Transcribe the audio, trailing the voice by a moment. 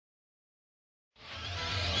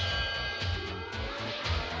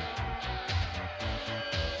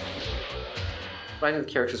Writing the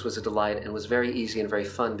characters was a delight and was very easy and very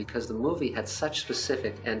fun because the movie had such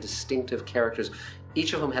specific and distinctive characters.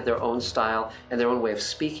 Each of them had their own style and their own way of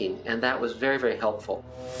speaking, and that was very, very helpful.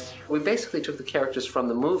 We basically took the characters from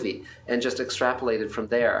the movie and just extrapolated from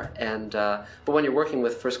there. But when you're working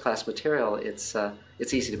with first-class material, it's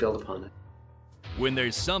easy to build upon it. When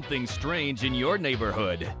there's something strange in your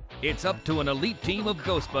neighborhood, it's up to an elite team of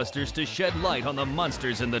Ghostbusters to shed light on the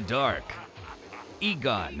monsters in the dark.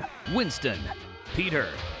 Egon, Winston, Peter,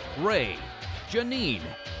 Ray, Janine,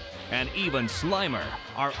 and even Slimer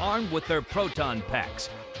are armed with their proton packs,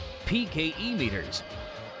 PKE meters,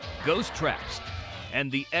 ghost traps,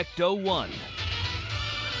 and the Ecto-1.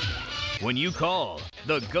 When you call,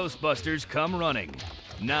 the Ghostbusters come running.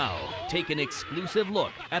 Now, take an exclusive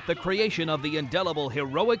look at the creation of the indelible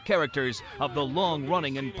heroic characters of the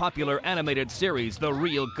long-running and popular animated series, The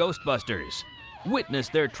Real Ghostbusters. Witness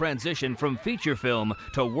their transition from feature film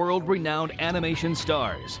to world-renowned animation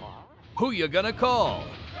stars. Who you gonna call?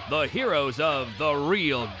 The heroes of The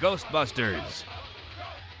Real Ghostbusters.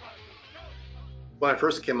 When I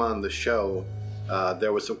first came on the show,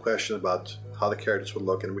 there was some question about how the characters would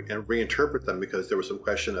look and reinterpret them, because there was some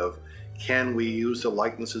question of, can we use the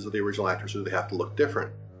likenesses of the original actors, or do they have to look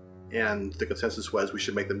different? And the consensus was we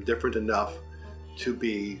should make them different enough to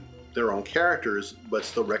be their own characters, but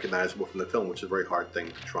still recognizable from the film, which is a very hard thing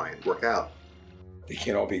to try and work out. They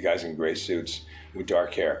can't all be guys in gray suits with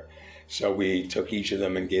dark hair. So we took each of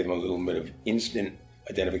them and gave them a little bit of instant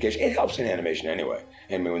identification. It helps in animation anyway.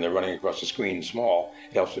 And when they're running across the screen small,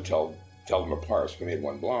 it helps to tell them apart. So we made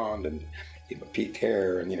one blonde and peaked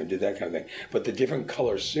hair and did that kind of thing. But the different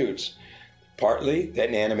color suits, partly that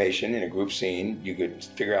in animation, in a group scene, you could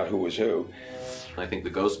figure out who was who. I think the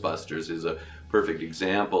Ghostbusters is a perfect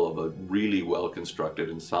example of a really well-constructed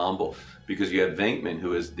ensemble, because you have Venkman,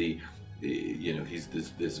 who is he's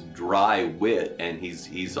this dry wit, and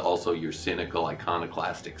he's also your cynical,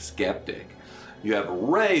 iconoclastic skeptic. You have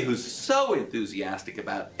Ray, who's so enthusiastic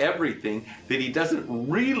about everything that he doesn't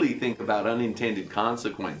really think about unintended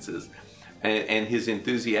consequences, and his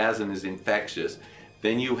enthusiasm is infectious.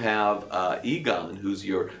 Then you have Egon, who's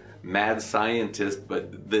your mad scientist,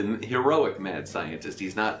 but the heroic mad scientist.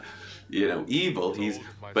 He's not evil,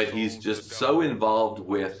 but he's just so involved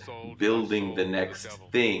with building the next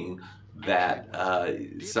thing that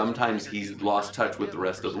sometimes he's lost touch with the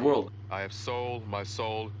rest of the world. I have sold my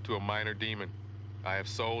soul to a minor demon. I have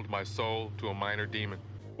sold my soul to a minor demon.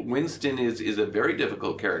 Winston is a very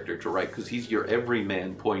difficult character to write because he's your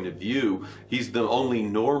everyman point of view. He's the only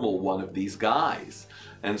normal one of these guys.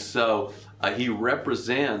 And so he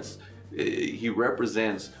represents the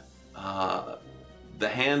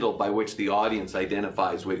handle by which the audience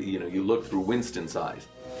identifies with. You look through Winston's eyes.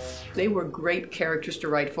 They were great characters to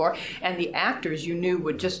write for, and the actors you knew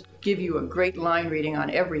would just give you a great line reading on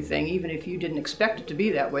everything. Even if you didn't expect it to be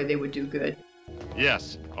that way, they would do good.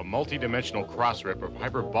 Yes, a multi-dimensional cross-rip of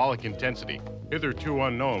hyperbolic intensity, hitherto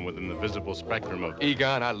unknown within the visible spectrum of...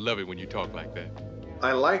 Egon, I love it when you talk like that.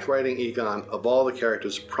 I liked writing Egon, of all the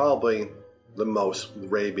characters, probably the most,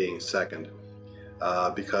 Ray being second,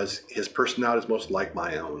 because his personality is most like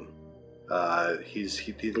my own.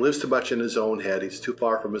 He lives too much in his own head. He's too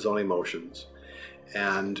far from his own emotions.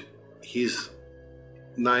 And he's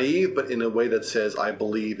naive, but in a way that says, I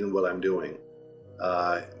believe in what I'm doing.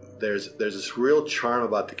 There's this real charm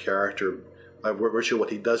about the character by virtue of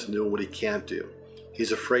what he doesn't do and what he can't do.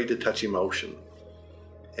 He's afraid to touch emotion,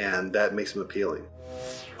 and that makes him appealing.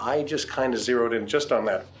 I just kind of zeroed in just on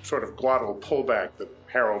that sort of glottal pullback that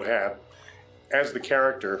Harold had as the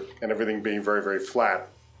character, and everything being very, very flat.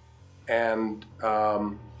 And,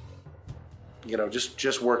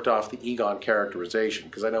 just worked off the Egon characterization,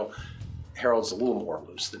 because I know Harold's a little more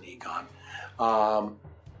loose than Egon.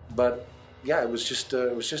 But yeah, it was just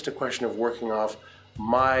a question of working off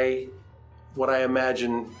what I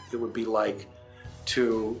imagine it would be like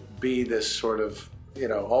to be this sort of,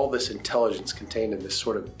 all this intelligence contained in this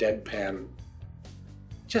sort of deadpan,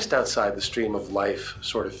 just outside the stream of life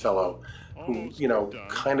sort of fellow who,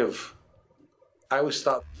 kind of, I always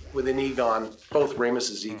thought within Egon, both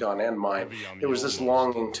Ramus's Egon and mine, there was this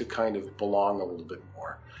longing to kind of belong a little bit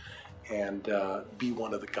more and be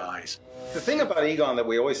one of the guys. The thing about Egon that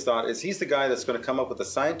we always thought is he's the guy that's going to come up with a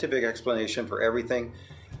scientific explanation for everything,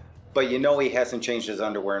 but he hasn't changed his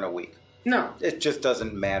underwear in a week. No. It just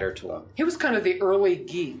doesn't matter to him. He was kind of the early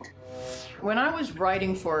geek. When I was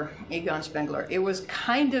writing for Egon Spengler, it was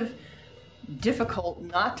kind of difficult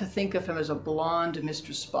not to think of him as a blonde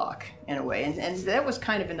Mr. Spock in a way, and that was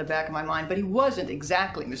kind of in the back of my mind, but he wasn't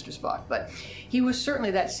exactly Mr. Spock, but he was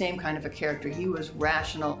certainly that same kind of a character. He was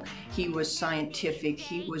rational, he was scientific,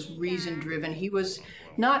 he was reason-driven, he was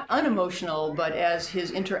not unemotional, but as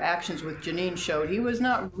his interactions with Janine showed, he was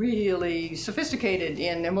not really sophisticated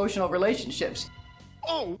in emotional relationships.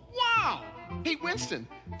 Oh, wow! Hey, Winston,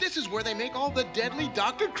 this is where they make all the deadly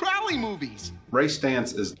Dr. Crowley movies. Ray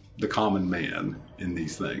Stantz is the common man in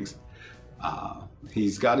these things.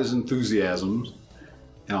 He's got his enthusiasms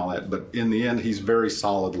and all that, but in the end, he's very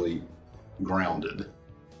solidly grounded.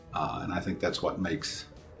 And I think that's what makes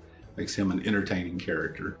him an entertaining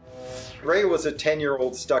character. Ray was a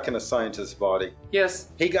 10-year-old stuck in a scientist's body. Yes.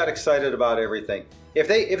 He got excited about everything. If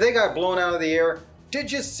they got blown out of the air,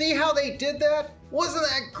 did you see how they did that? Wasn't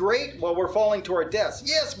that great? Well, we're falling to our deaths.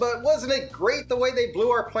 Yes, but wasn't it great the way they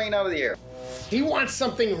blew our plane out of the air? He wants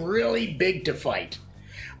something really big to fight,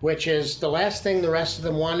 which is the last thing the rest of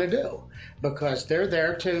them want to do, because they're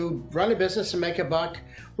there to run a business and make a buck.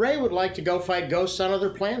 Ray would like to go fight ghosts on other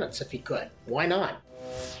planets if he could. Why not?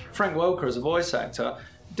 Frank Welker as a voice actor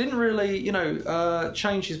didn't really,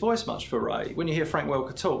 change his voice much for Ray. When you hear Frank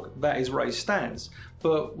Welker talk, that is Ray Stantz.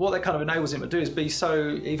 But what that kind of enables him to do is be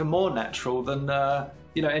so even more natural than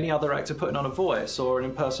any other actor putting on a voice or an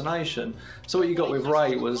impersonation. So what you got with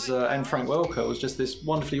Ray was, and Frank Welker, was just this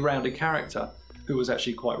wonderfully rounded character who was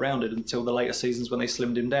actually quite rounded until the later seasons when they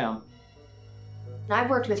slimmed him down. I've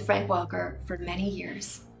worked with Frank Welker for many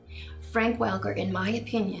years. Frank Welker, in my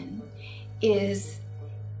opinion, he's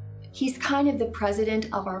kind of the president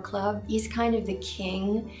of our club. He's kind of the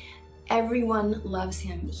king. Everyone loves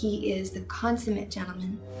him. He is the consummate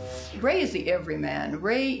gentleman. Ray is the everyman.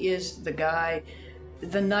 Ray is the guy,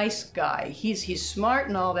 the nice guy. He's smart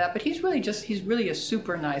and all that, but he's really a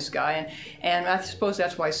super nice guy. And I suppose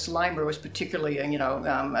that's why Slimer was particularly,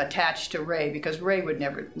 attached to Ray, because Ray would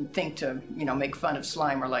never think to, make fun of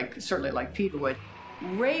Slimer certainly like Peter would.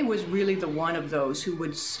 Ray was really the one of those who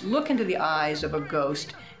would look into the eyes of a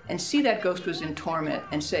ghost and see that ghost was in torment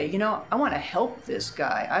and say, I want to help this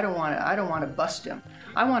guy. I don't want to bust him.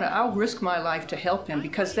 I'll risk my life to help him,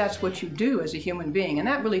 because that's what you do as a human being. And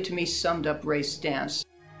that really, to me, summed up Ray's stance.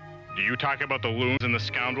 Do you talk about the loons and the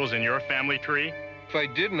scoundrels in your family tree? If I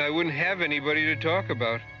didn't, I wouldn't have anybody to talk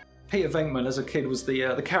about. Peter Venkman, as a kid, was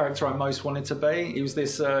the character I most wanted to be. He was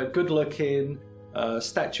this good-looking,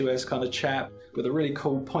 statuesque kind of chap with a really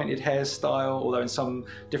cool pointed hairstyle, although in some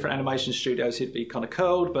different animation studios he'd be kind of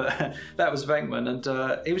curled, but that was Venkman.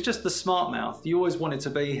 And he was just the smart mouth. You always wanted to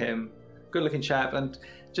be him. Good-looking chap, and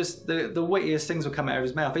just the wittiest things would come out of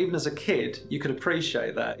his mouth. Even as a kid, you could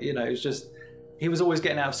appreciate that. It was just, he was always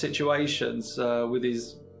getting out of situations with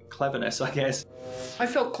his cleverness, I guess. I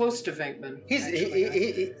felt close to Venkman.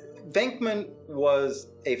 Venkman was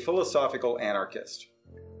a philosophical anarchist.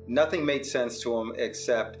 Nothing made sense to him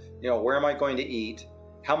except, where am I going to eat?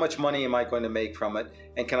 How much money am I going to make from it?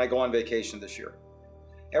 And can I go on vacation this year?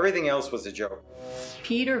 Everything else was a joke.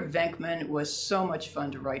 Peter Venkman was so much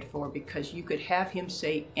fun to write for, because you could have him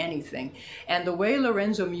say anything. And the way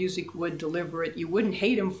Lorenzo Music would deliver it, you wouldn't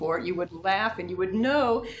hate him for it. You would laugh, and you would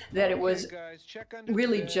know that it was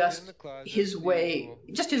really just his way,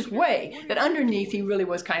 that underneath he really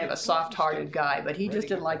was kind of a soft-hearted guy, but he just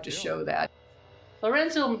didn't like to show that.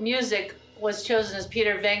 Lorenzo Music was chosen as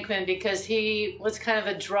Peter Venkman because he was kind of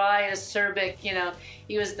a dry, acerbic,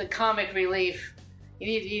 he was the comic relief.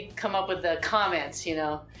 He'd come up with the comments,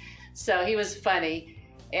 So he was funny,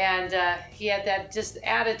 and he had that just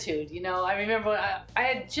attitude, I remember I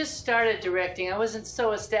had just started directing. I wasn't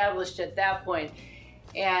so established at that point,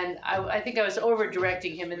 and I think I was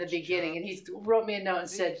over-directing him in the beginning, and he wrote me a note and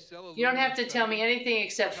said, "You don't have to tell me anything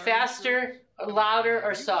except faster, louder,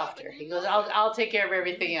 or softer." He goes, I'll take care of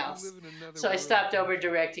everything else. So I stopped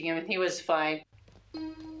over-directing him, and he was fine.